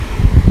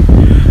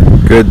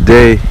Good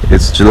day.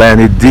 It's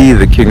Jelani D,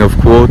 the King of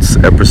Quotes,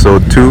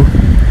 episode 2.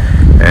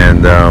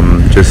 And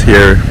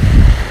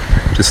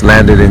just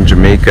landed in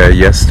Jamaica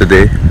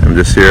yesterday. I'm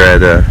just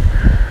here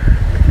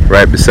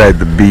right beside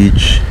the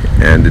beach,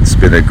 and it's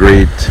been a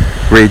great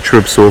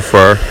trip so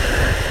far.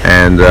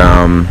 And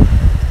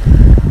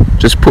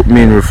just put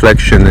me in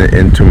reflection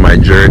into my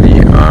journey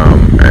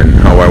and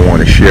how I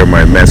want to share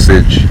my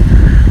message.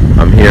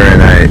 I'm here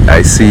and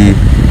I see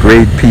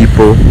great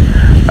people.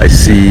 I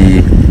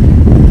see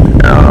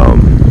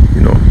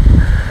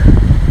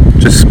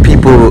just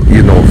people,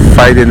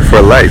 fighting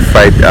for life,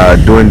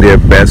 doing their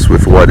best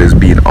with what is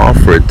being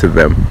offered to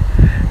them.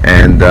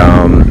 And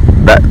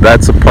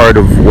that's a part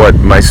of what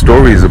my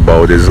story is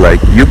about. Is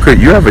like you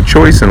have a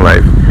choice in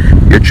life.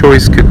 Your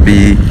choice could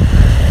be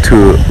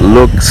to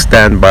look,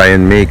 stand by,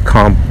 and make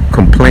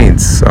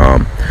complaints.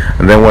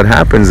 And then what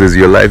happens is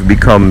your life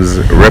becomes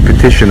a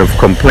repetition of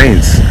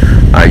complaints.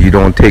 You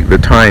don't take the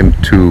time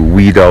to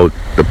weed out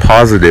the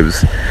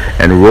positives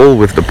and roll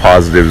with the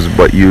positives,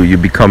 but you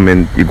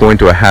go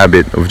into a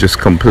habit of just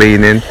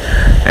complaining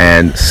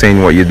and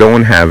saying what you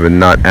don't have and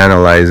not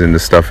analyzing the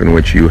stuff in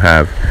which you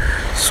have.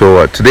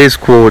 So today's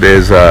quote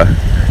is,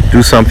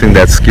 do something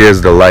that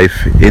scares the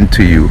life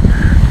into you.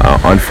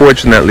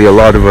 Unfortunately, a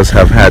lot of us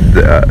have had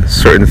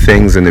certain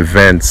things and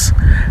events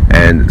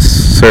and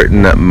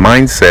certain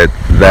mindset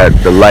that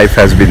the life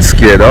has been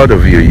scared out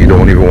of you. You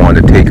don't even want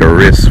to take a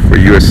risk for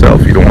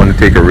yourself. You don't want to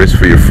take a risk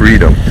for your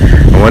freedom.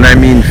 And when I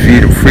mean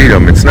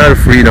freedom, it's not a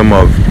freedom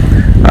of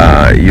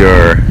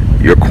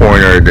you're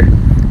cornered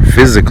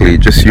physically,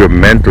 just your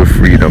mental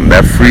freedom.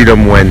 That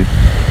freedom when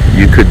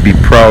you could be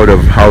proud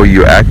of how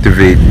you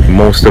activate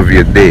most of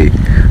your day,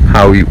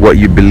 what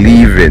you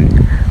believe in,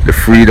 the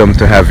freedom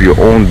to have your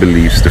own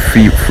beliefs, the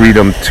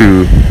freedom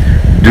to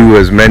do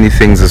as many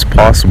things as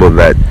possible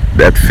that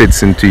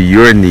fits into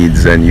your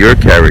needs and your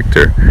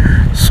character.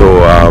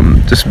 So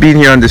just being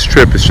here on this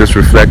trip is just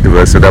reflective.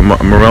 I said I'm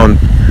around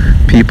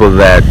people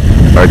that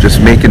are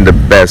just making the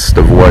best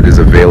of what is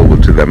available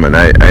to them, and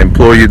I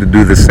implore you to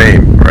do the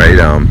same, right?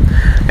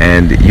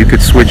 And you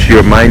could switch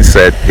your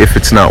mindset if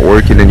it's not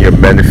working in your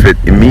benefit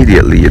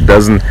immediately. You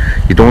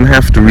don't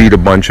have to read a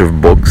bunch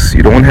of books.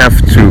 You don't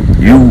have to.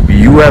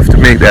 You have to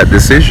make that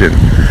decision.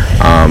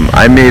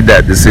 I made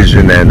that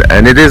decision,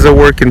 and it is a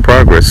work in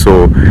progress.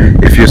 So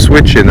if you're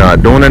switching,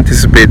 don't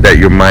anticipate that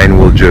your mind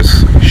will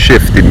just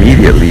shift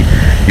immediately.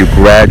 You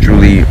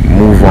gradually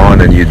move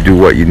on and you do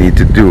what you need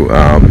to do.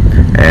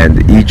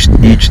 And each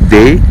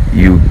day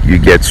you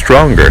get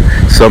stronger.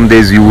 Some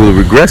days you will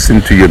regress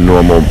into your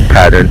normal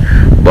pattern,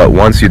 but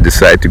once you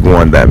decide to go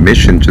on that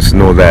mission, just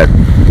know that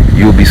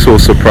you'll be so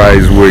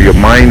surprised where your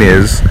mind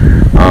is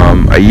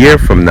a year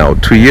from now,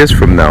 2 years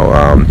from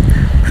now.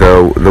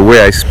 The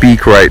way I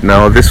speak right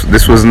now,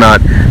 this was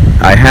not.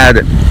 I had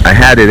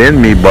it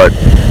in me, but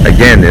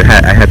again,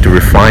 I had to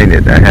refine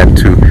it. I had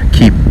to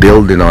keep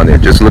building on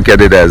it. Just look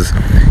at it as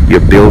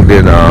you're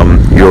building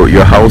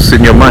your house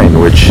in your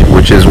mind,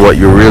 which is what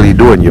you're really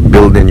doing. You're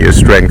building your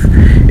strength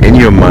in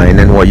your mind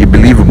and what you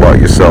believe about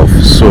yourself.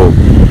 So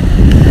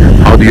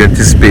how do you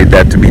anticipate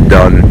that to be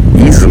done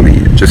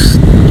easily? Just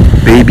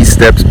baby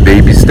steps.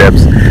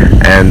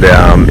 And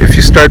if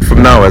you start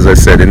from now, as I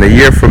said, in a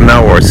year from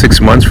now or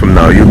 6 months from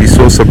now, you'll be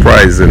so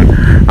surprised. And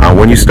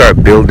when you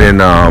start building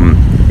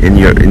in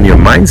your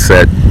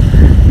mindset,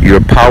 your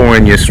power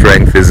and your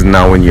strength is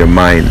now in your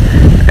mind,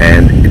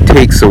 and it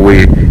takes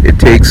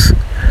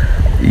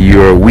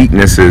your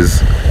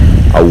weaknesses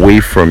away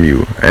from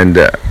you. And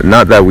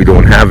not that we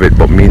don't have it,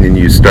 but meaning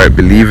you start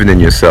believing in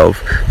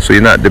yourself, so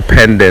you're not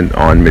dependent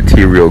on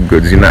material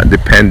goods, you're not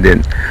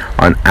dependent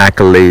on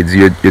accolades,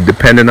 you're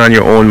dependent on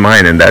your own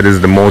mind, and that is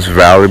the most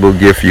valuable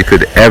gift you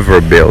could ever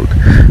build.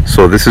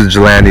 So this is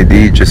Jelani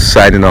D, just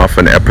signing off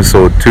on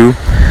episode 2.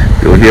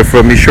 You'll hear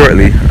from me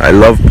shortly. I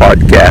love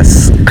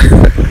podcasts.